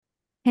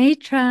Hey,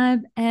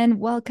 tribe, and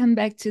welcome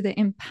back to the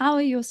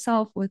Empower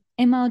Yourself with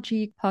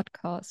MLG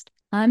podcast.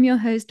 I'm your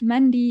host,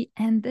 Mandy,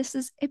 and this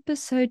is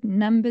episode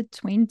number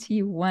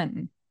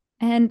 21.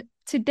 And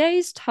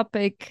today's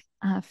topic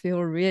I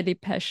feel really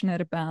passionate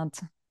about.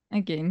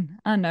 Again,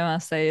 I know I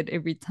say it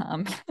every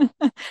time,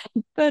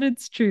 but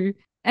it's true.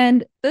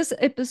 And this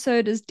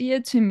episode is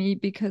dear to me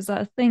because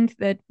I think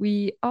that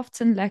we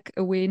often lack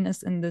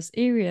awareness in this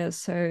area.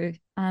 So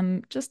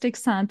I'm just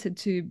excited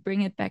to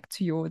bring it back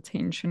to your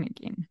attention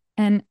again.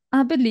 And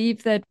I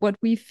believe that what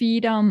we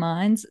feed our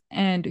minds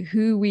and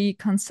who we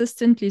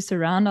consistently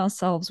surround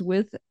ourselves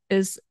with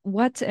is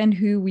what and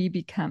who we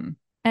become.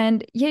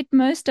 And yet,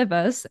 most of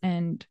us,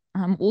 and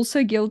I'm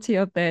also guilty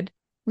of that,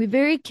 we're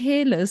very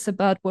careless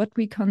about what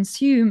we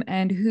consume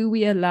and who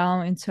we allow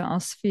into our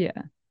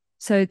sphere.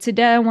 So,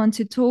 today I want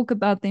to talk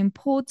about the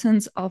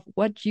importance of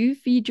what you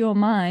feed your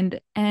mind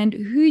and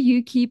who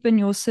you keep in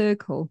your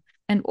circle,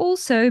 and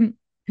also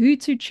who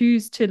to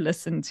choose to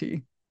listen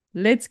to.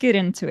 Let's get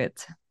into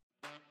it.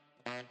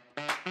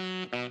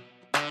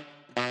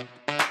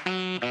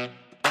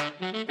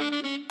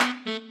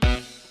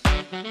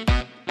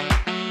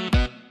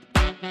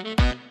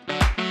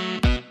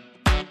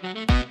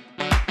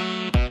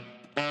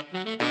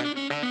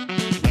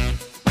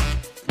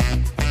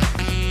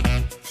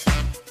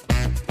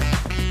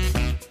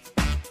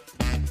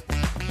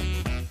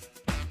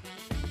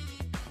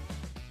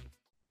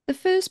 The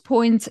first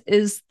point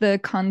is the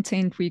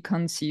content we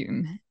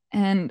consume.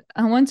 And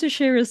I want to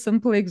share a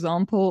simple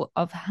example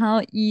of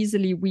how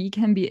easily we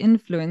can be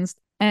influenced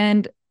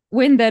and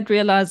when that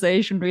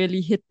realization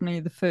really hit me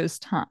the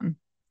first time.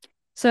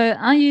 So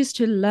I used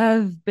to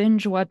love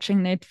binge watching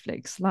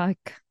Netflix.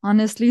 Like,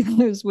 honestly,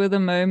 those were the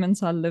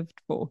moments I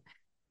lived for.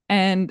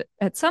 And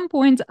at some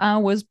point, I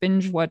was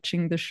binge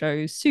watching the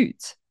show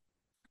Suits.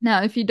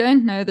 Now, if you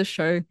don't know the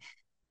show,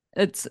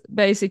 it's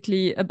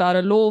basically about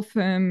a law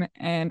firm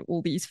and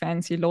all these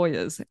fancy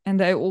lawyers, and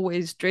they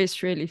always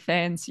dress really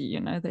fancy.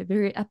 They're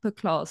very upper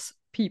class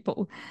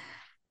people.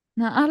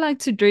 Now, I like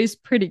to dress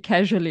pretty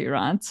casually,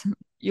 right?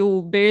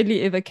 You'll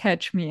barely ever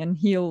catch me in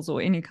heels or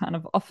any kind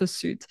of office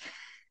suit.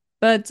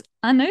 But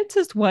I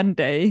noticed one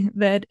day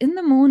that in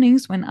the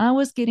mornings when I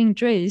was getting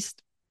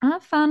dressed, I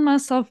found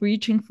myself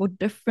reaching for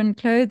different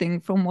clothing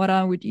from what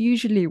I would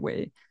usually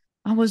wear.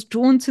 I was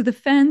drawn to the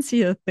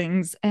fancier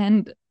things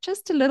and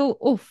just a little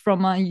off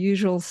from my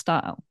usual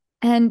style.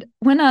 And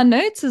when I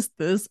noticed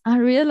this, I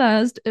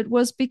realized it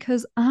was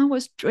because I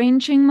was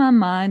drenching my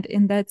mind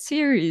in that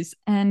series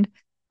and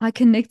I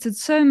connected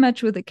so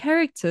much with the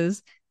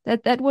characters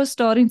that that was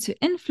starting to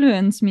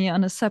influence me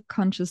on a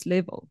subconscious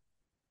level.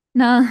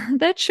 Now,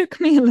 that shook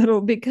me a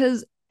little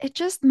because it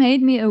just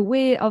made me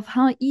aware of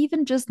how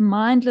even just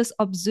mindless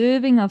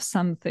observing of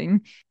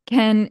something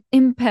can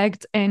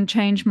impact and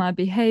change my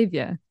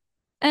behavior.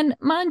 And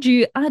mind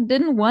you, I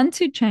didn't want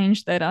to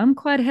change that. I'm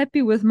quite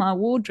happy with my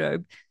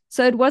wardrobe.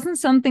 So it wasn't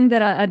something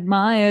that I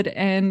admired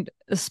and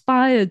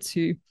aspired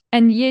to.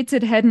 And yet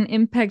it had an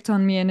impact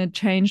on me and it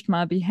changed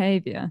my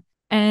behavior.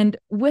 And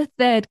with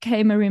that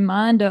came a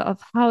reminder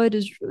of how it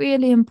is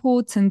really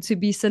important to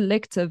be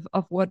selective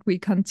of what we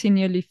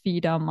continually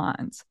feed our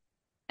minds.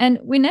 And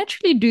we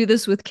naturally do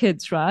this with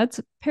kids, right?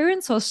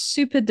 Parents are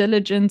super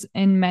diligent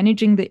in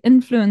managing the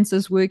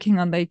influences working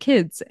on their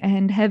kids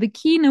and have a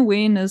keen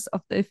awareness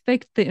of the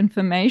effect the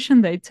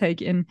information they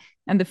take in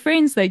and the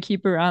friends they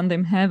keep around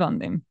them have on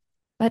them.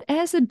 But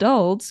as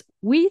adults,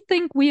 we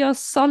think we are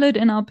solid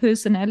in our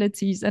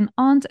personalities and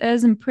aren't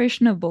as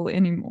impressionable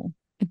anymore.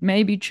 It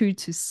may be true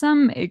to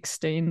some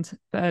extent,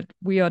 but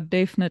we are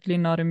definitely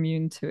not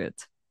immune to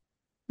it.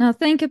 Now,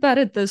 think about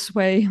it this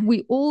way.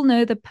 We all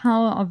know the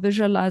power of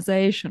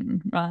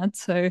visualization, right?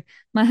 So,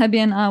 my hubby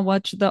and I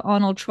watched the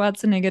Arnold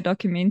Schwarzenegger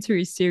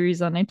documentary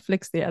series on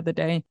Netflix the other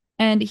day,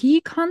 and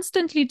he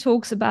constantly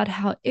talks about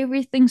how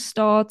everything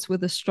starts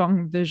with a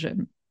strong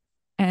vision.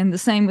 And the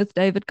same with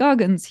David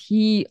Goggins.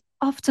 He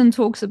often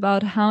talks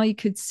about how he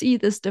could see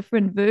this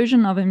different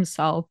version of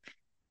himself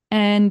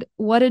and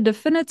what a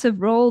definitive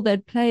role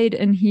that played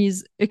in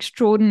his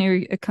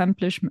extraordinary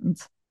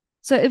accomplishments.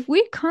 So, if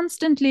we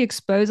constantly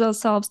expose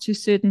ourselves to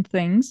certain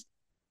things,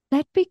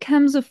 that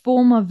becomes a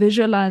form of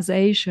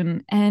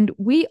visualization. And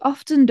we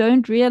often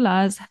don't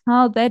realize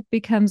how that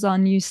becomes our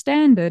new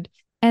standard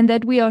and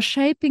that we are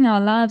shaping our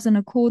lives in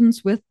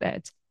accordance with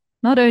that,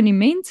 not only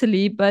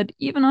mentally, but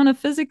even on a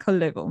physical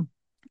level.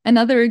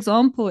 Another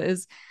example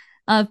is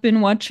I've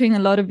been watching a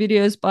lot of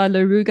videos by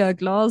Laruga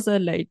Glaser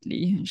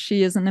lately.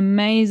 She is an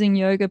amazing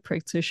yoga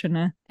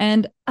practitioner.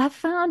 And I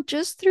found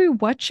just through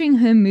watching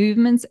her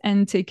movements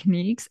and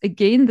techniques,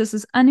 again, this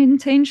is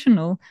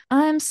unintentional,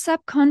 I am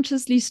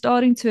subconsciously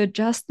starting to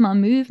adjust my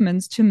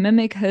movements to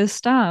mimic her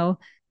style.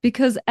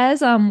 Because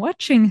as I'm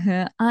watching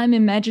her, I'm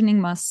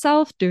imagining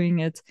myself doing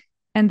it.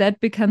 And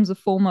that becomes a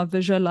form of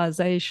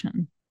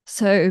visualization.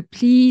 So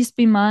please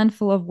be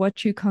mindful of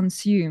what you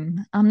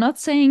consume. I'm not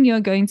saying you're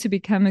going to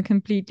become a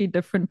completely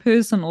different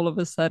person all of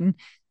a sudden,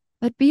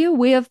 but be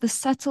aware of the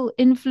subtle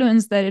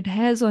influence that it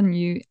has on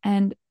you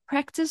and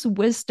practice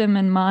wisdom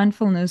and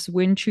mindfulness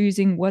when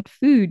choosing what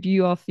food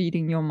you are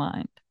feeding your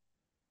mind.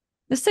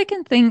 The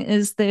second thing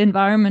is the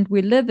environment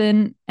we live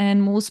in,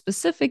 and more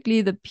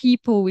specifically, the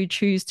people we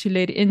choose to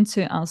let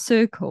into our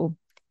circle.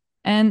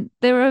 And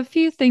there are a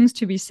few things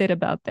to be said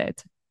about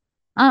that.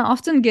 I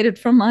often get it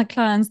from my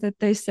clients that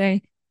they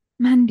say,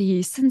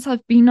 Mandy, since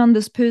I've been on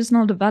this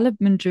personal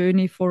development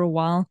journey for a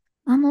while,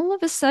 I'm all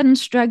of a sudden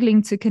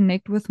struggling to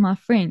connect with my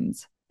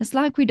friends. It's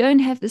like we don't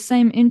have the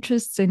same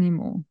interests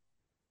anymore.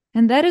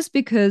 And that is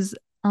because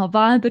our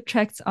vibe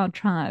attracts our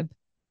tribe.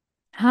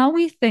 How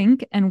we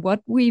think and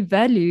what we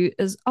value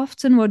is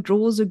often what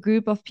draws a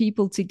group of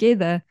people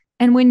together.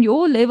 And when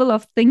your level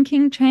of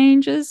thinking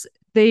changes,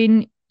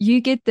 then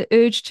you get the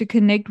urge to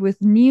connect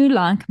with new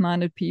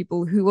like-minded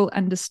people who will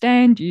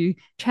understand you,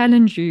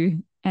 challenge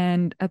you,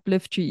 and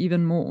uplift you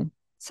even more.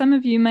 Some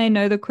of you may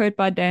know the quote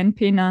by Dan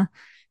Penner,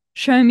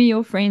 show me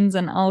your friends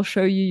and I'll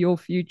show you your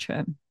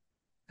future.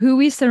 Who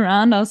we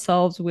surround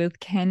ourselves with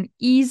can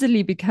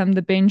easily become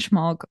the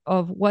benchmark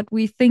of what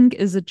we think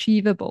is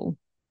achievable.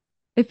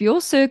 If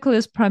your circle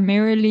is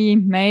primarily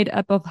made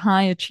up of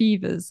high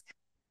achievers,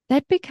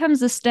 that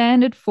becomes a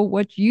standard for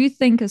what you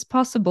think is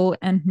possible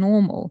and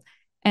normal.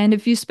 And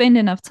if you spend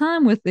enough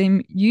time with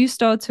them, you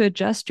start to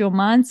adjust your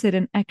mindset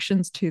and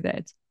actions to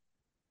that.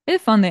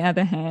 If, on the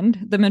other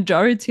hand, the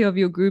majority of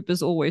your group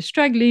is always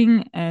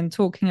struggling and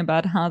talking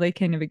about how they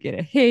can never get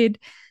ahead,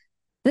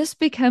 this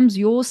becomes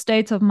your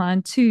state of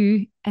mind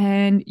too,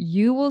 and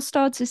you will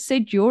start to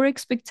set your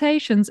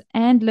expectations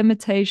and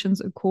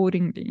limitations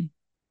accordingly.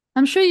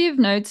 I'm sure you've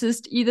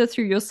noticed, either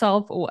through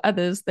yourself or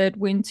others, that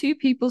when two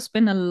people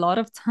spend a lot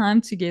of time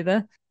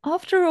together,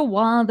 after a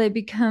while they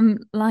become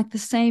like the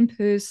same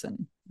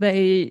person.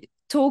 They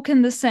talk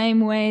in the same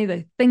way,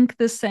 they think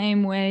the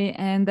same way,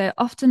 and they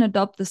often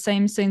adopt the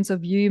same sense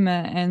of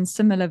humor and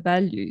similar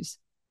values.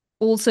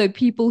 Also,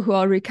 people who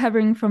are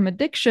recovering from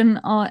addiction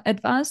are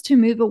advised to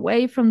move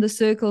away from the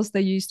circles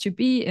they used to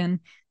be in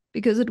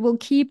because it will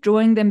keep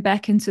drawing them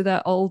back into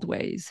their old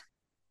ways.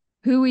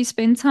 Who we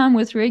spend time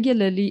with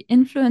regularly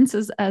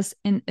influences us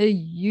in a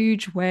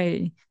huge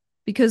way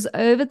because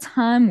over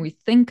time we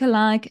think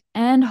alike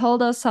and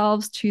hold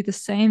ourselves to the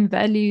same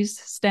values,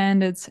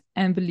 standards,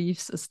 and belief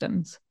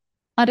systems.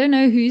 I don't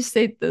know who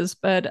said this,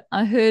 but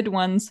I heard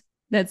once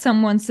that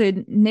someone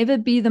said, never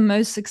be the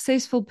most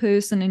successful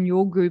person in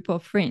your group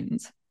of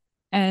friends.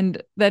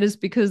 And that is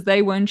because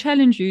they won't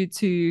challenge you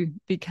to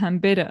become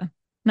better.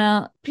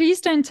 Now,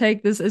 please don't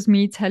take this as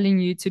me telling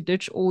you to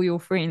ditch all your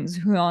friends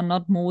who are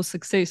not more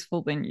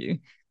successful than you.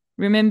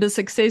 Remember,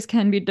 success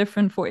can be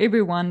different for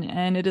everyone,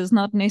 and it is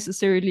not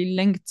necessarily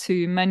linked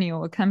to money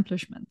or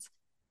accomplishments.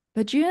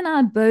 But you and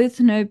I both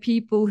know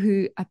people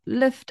who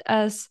uplift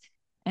us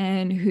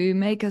and who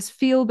make us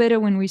feel better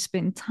when we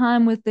spend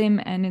time with them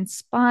and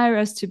inspire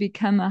us to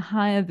become a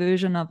higher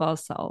version of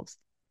ourselves.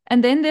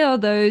 And then there are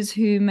those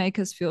who make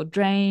us feel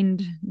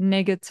drained,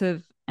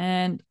 negative,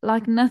 and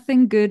like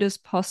nothing good is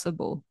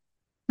possible.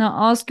 Now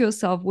ask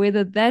yourself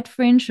whether that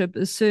friendship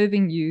is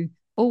serving you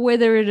or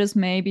whether it is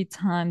maybe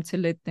time to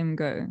let them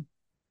go.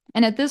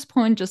 And at this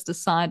point, just a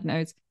side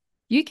note,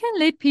 you can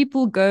let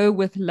people go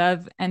with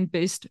love and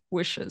best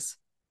wishes.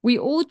 We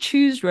all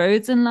choose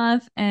roads in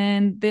life,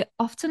 and there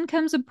often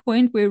comes a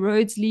point where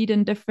roads lead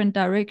in different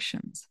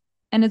directions.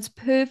 And it's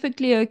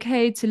perfectly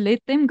okay to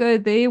let them go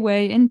their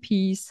way in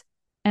peace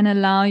and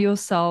allow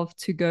yourself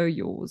to go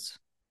yours.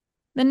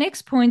 The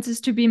next point is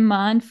to be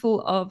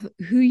mindful of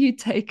who you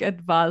take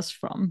advice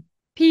from.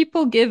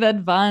 People give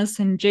advice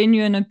and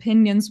genuine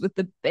opinions with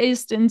the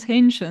best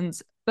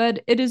intentions,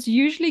 but it is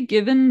usually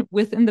given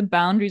within the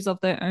boundaries of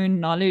their own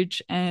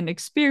knowledge and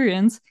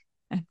experience,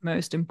 and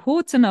most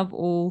important of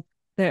all,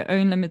 their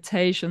own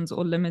limitations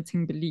or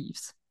limiting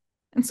beliefs.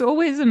 It's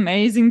always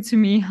amazing to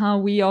me how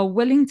we are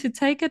willing to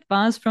take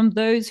advice from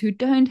those who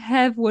don't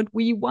have what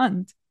we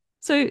want.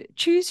 So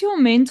choose your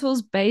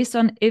mentors based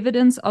on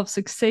evidence of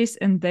success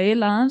in their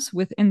lives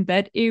within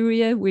that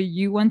area where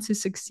you want to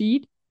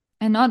succeed,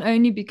 and not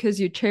only because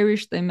you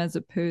cherish them as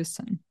a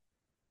person.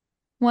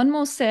 One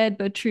more sad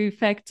but true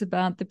fact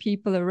about the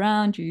people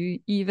around you,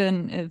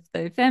 even if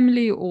they're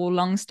family or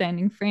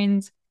long-standing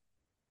friends,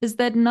 is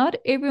that not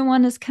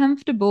everyone is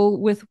comfortable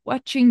with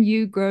watching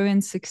you grow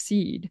and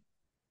succeed.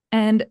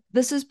 And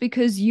this is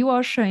because you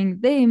are showing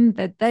them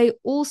that they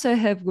also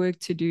have work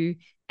to do,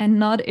 and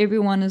not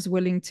everyone is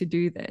willing to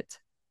do that.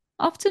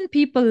 Often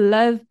people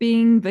love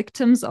being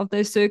victims of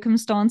their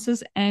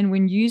circumstances, and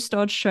when you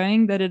start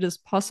showing that it is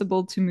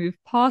possible to move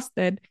past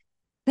that,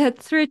 that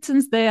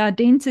threatens their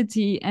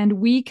identity and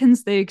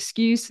weakens their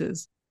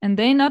excuses, and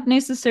they're not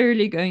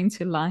necessarily going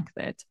to like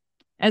that.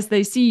 As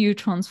they see you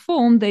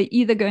transform, they're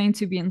either going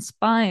to be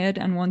inspired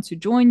and want to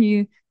join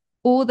you,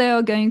 or they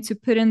are going to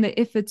put in the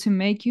effort to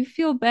make you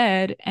feel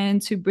bad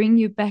and to bring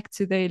you back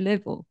to their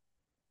level.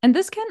 And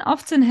this can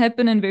often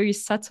happen in very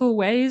subtle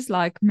ways,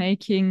 like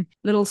making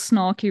little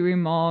snarky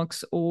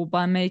remarks or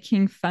by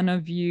making fun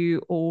of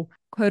you or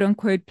quote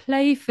unquote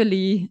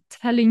playfully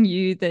telling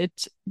you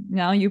that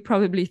now you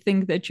probably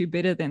think that you're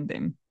better than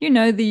them. You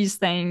know, these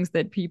things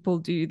that people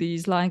do,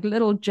 these like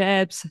little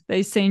jabs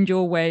they send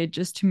your way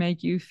just to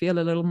make you feel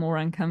a little more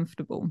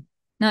uncomfortable.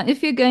 Now,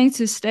 if you're going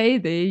to stay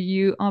there,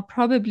 you are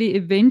probably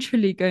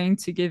eventually going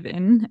to give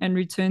in and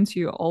return to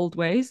your old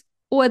ways.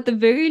 Or at the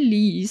very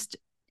least,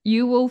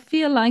 you will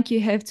feel like you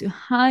have to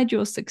hide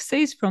your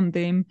success from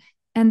them,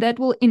 and that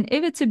will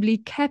inevitably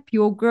cap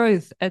your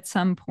growth at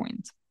some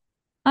point.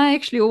 I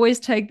actually always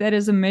take that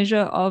as a measure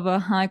of a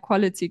high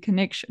quality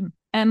connection.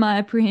 Am I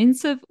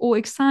apprehensive or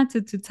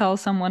excited to tell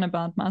someone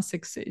about my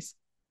success?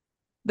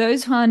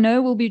 Those who I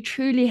know will be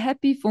truly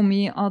happy for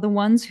me are the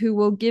ones who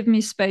will give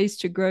me space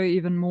to grow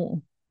even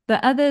more.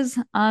 The others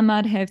I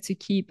might have to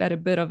keep at a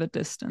bit of a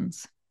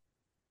distance.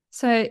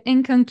 So,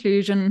 in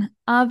conclusion,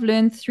 I've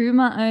learned through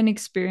my own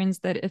experience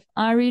that if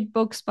I read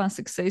books by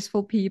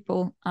successful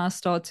people, I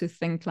start to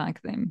think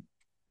like them.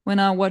 When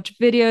I watch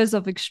videos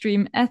of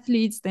extreme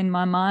athletes, then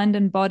my mind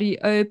and body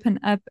open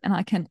up and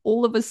I can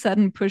all of a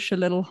sudden push a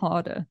little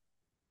harder.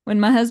 When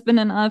my husband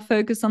and I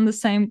focus on the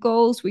same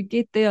goals, we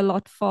get there a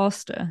lot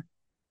faster.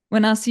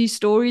 When I see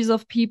stories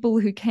of people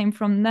who came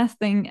from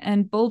nothing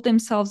and built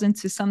themselves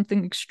into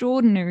something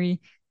extraordinary,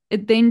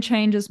 it then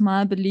changes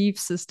my belief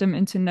system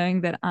into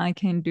knowing that I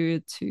can do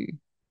it too.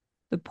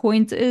 The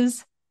point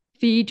is,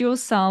 feed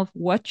yourself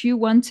what you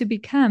want to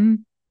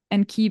become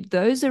and keep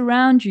those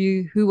around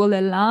you who will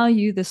allow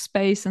you the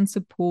space and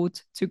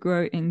support to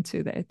grow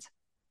into that.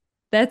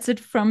 That's it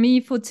from me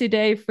for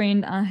today,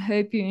 friend. I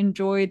hope you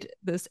enjoyed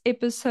this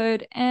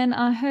episode and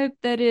I hope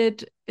that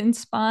it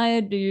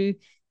inspired you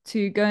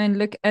to go and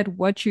look at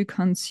what you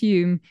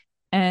consume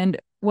and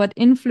what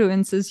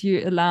influences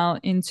you allow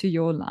into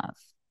your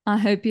life. I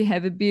hope you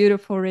have a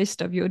beautiful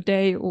rest of your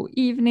day or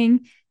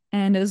evening.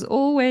 And as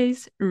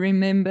always,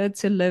 remember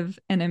to live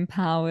an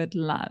empowered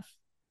life.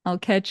 I'll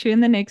catch you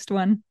in the next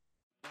one.